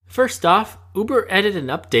First off, Uber added an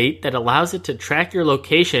update that allows it to track your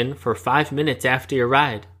location for 5 minutes after your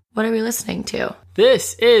ride. What are we listening to?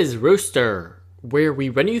 This is Rooster, where we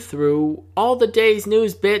run you through all the day's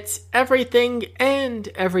news bits, everything and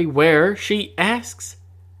everywhere she asks,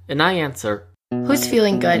 and I answer. Who's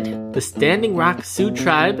feeling good? The Standing Rock Sioux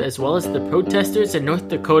Tribe, as well as the protesters in North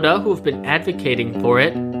Dakota who have been advocating for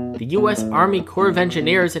it. The U.S. Army Corps of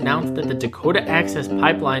Engineers announced that the Dakota Access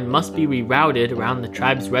Pipeline must be rerouted around the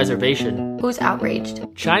tribe's reservation. Who's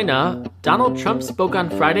outraged? China. Donald Trump spoke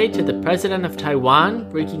on Friday to the president of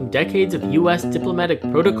Taiwan, breaking decades of U.S. diplomatic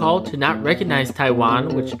protocol to not recognize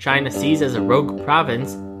Taiwan, which China sees as a rogue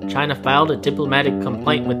province. China filed a diplomatic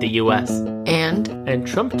complaint with the U.S. And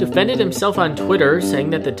Trump defended himself on Twitter,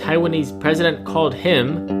 saying that the Taiwanese president called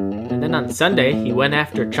him, and then on Sunday he went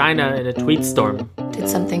after China in a tweet storm. Did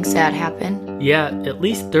something sad happen? Yeah, at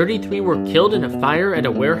least 33 were killed in a fire at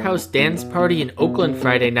a warehouse dance party in Oakland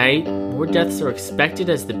Friday night. More deaths are expected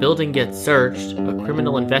as the building gets searched. A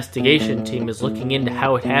criminal investigation team is looking into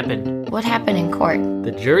how it happened. What happened in court?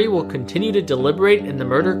 The jury will continue to deliberate in the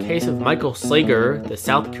murder case of Michael Slager, the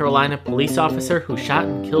South Carolina police officer who shot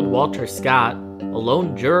and killed Walter Scott. A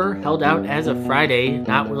lone juror held out as of Friday,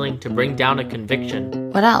 not willing to bring down a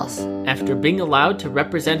conviction. What else? After being allowed to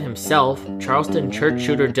represent himself, Charleston church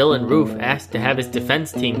shooter Dylan Roof asked to have his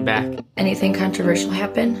defense team back. Anything controversial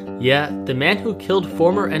happen? Yeah, the man who killed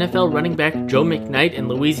former NFL running back Joe McKnight in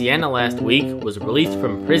Louisiana last week was released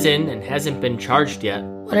from prison and hasn't been charged yet.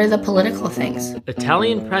 What are the political things?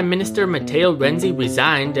 Italian Prime Minister Matteo Renzi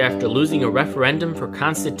resigned after losing a referendum for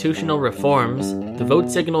constitutional reforms. The vote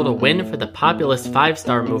signaled a win for the populist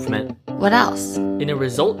Five-Star movement. What else? In a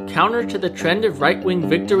result counter to the trend of right-wing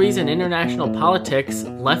victories in international politics,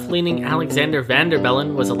 left-leaning Alexander Van der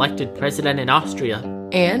Bellen was elected president in Austria.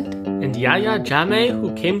 And Yahya Jammeh,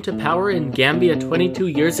 who came to power in Gambia 22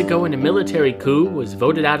 years ago in a military coup, was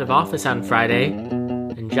voted out of office on Friday.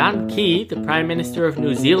 And John Key, the Prime Minister of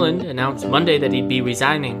New Zealand, announced Monday that he'd be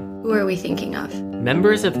resigning. who are we thinking of?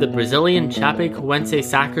 Members of the Brazilian Chapecoense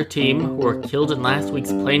soccer team who were killed in last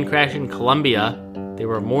week's plane crash in Colombia. They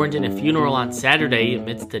were mourned in a funeral on Saturday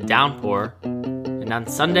amidst a downpour. And on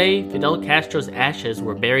Sunday, Fidel Castro's ashes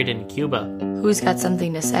were buried in Cuba. Who's got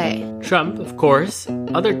something to say? Trump, of course.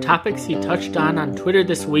 Other topics he touched on Twitter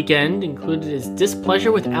this weekend included his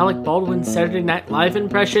displeasure with Alec Baldwin's Saturday Night Live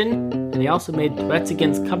impression, and he also made threats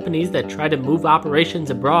against companies that try to move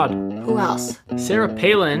operations abroad. Who else? Sarah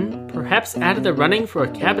Palin, perhaps out of the running for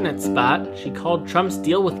a cabinet spot, she called Trump's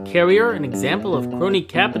deal with Carrier an example of crony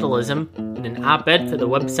capitalism in an op-ed for the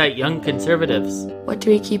website Young Conservatives. What do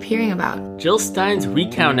we keep hearing about? Jill Stein's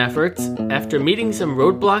recount efforts. After meeting some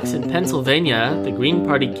roadblocks in Pennsylvania, the Green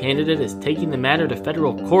Party candidate is taking the matter to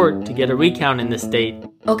federal court to get a recount in the state.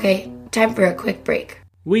 Okay, time for a quick break.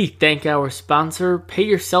 We thank our sponsor, Pay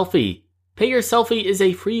Your Selfie. Pay Your Selfie is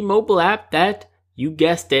a free mobile app that, you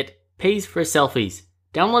guessed it, pays for selfies.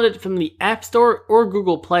 Download it from the App Store or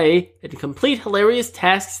Google Play and complete hilarious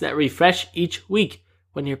tasks that refresh each week.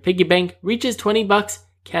 When your piggy bank reaches $20,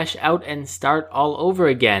 cash out and start all over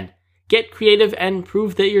again. Get creative and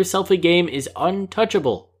prove that your selfie game is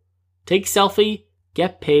untouchable. Take selfie,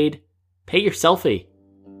 get paid, pay your selfie.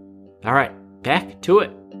 Alright, back to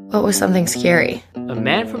it. What was something scary? A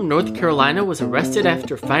man from North Carolina was arrested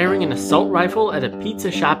after firing an assault rifle at a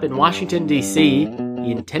pizza shop in Washington, D.C.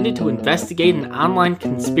 He intended to investigate an online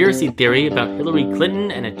conspiracy theory about Hillary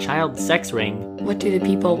Clinton and a child sex ring. What do the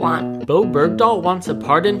people want? Bo Bergdahl wants a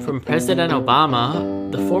pardon from President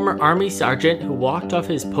Obama. The former Army sergeant who walked off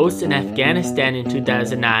his post in Afghanistan in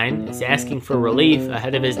 2009 is asking for relief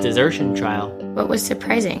ahead of his desertion trial. What was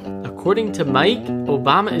surprising? According to Mike,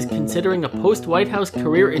 Obama is considering a post-White House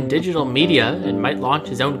career in digital media and might launch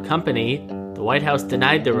his own company. The White House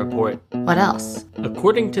denied the report. What else?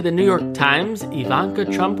 According to the New York Times, Ivanka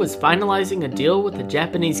Trump was finalizing a deal with a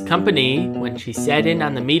Japanese company when she sat in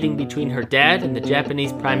on the meeting between her dad and the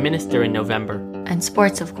Japanese Prime Minister in November. And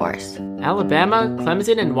sports, of course. Alabama,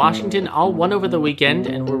 Clemson, and Washington all won over the weekend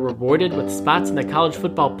and were rewarded with spots in the college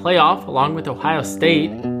football playoff along with Ohio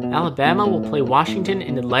State. Alabama will play Washington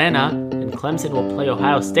in Atlanta, and Clemson will play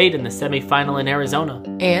Ohio State in the semifinal in Arizona.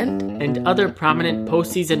 And other prominent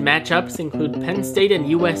postseason matchups include Penn State and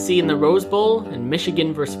USC in the Rose Bowl, and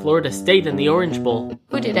Michigan versus Florida State in the Orange Bowl.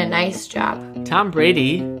 Who did a nice job? Tom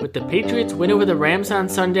Brady. With the Patriots win over the Rams on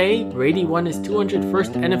Sunday, Brady won his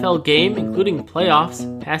 201st NFL game, including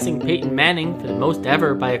playoffs, passing Peyton Manning for the most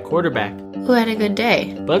ever by a quarterback. Who had a good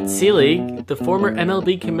day? Bud Selig, the former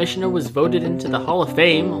MLB commissioner, was voted into the Hall of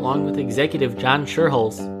Fame along with executive John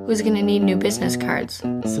Schuerholz. Who's gonna need new business cards?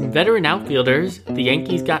 Some veteran outfielders. The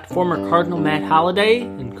Yankees got former Cardinal Matt Holliday,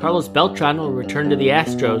 and Carlos Beltran will return to the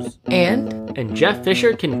Astros. And Jeff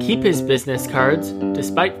Fisher can keep his business cards.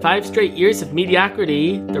 Despite 5 straight years of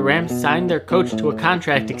mediocrity, the Rams signed their coach to a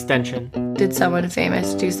contract extension. did someone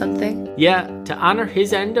famous do something? Yeah, to honor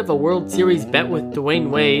his end of a World Series bet with Dwayne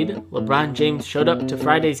Wade, LeBron James showed up to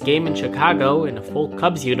Friday's game in Chicago in a full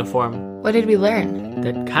Cubs uniform. What did we learn?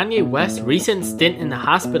 That Kanye West's recent stint in the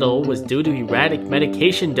hospital was due to erratic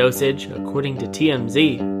medication dosage, according to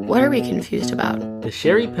TMZ. What are we confused about? The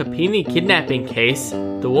Sherry Papini kidnapping case.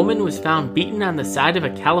 The woman was found beaten on the side of a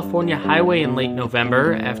California highway in late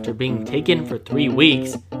November after being taken for 3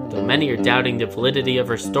 weeks, though many are doubting the validity of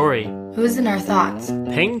her story. Who's in our thoughts?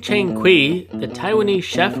 Peng Chang Kui, the Taiwanese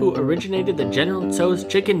chef who originated the General Tso's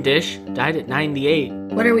chicken dish, died at 98.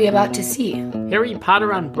 What are we about to see? Harry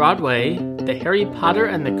Potter on Broadway. The Harry Potter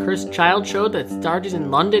and the Cursed Child show that started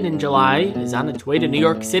in London in July is on its way to New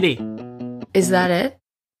York City. Is that it?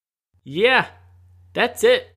 Yeah, that's it.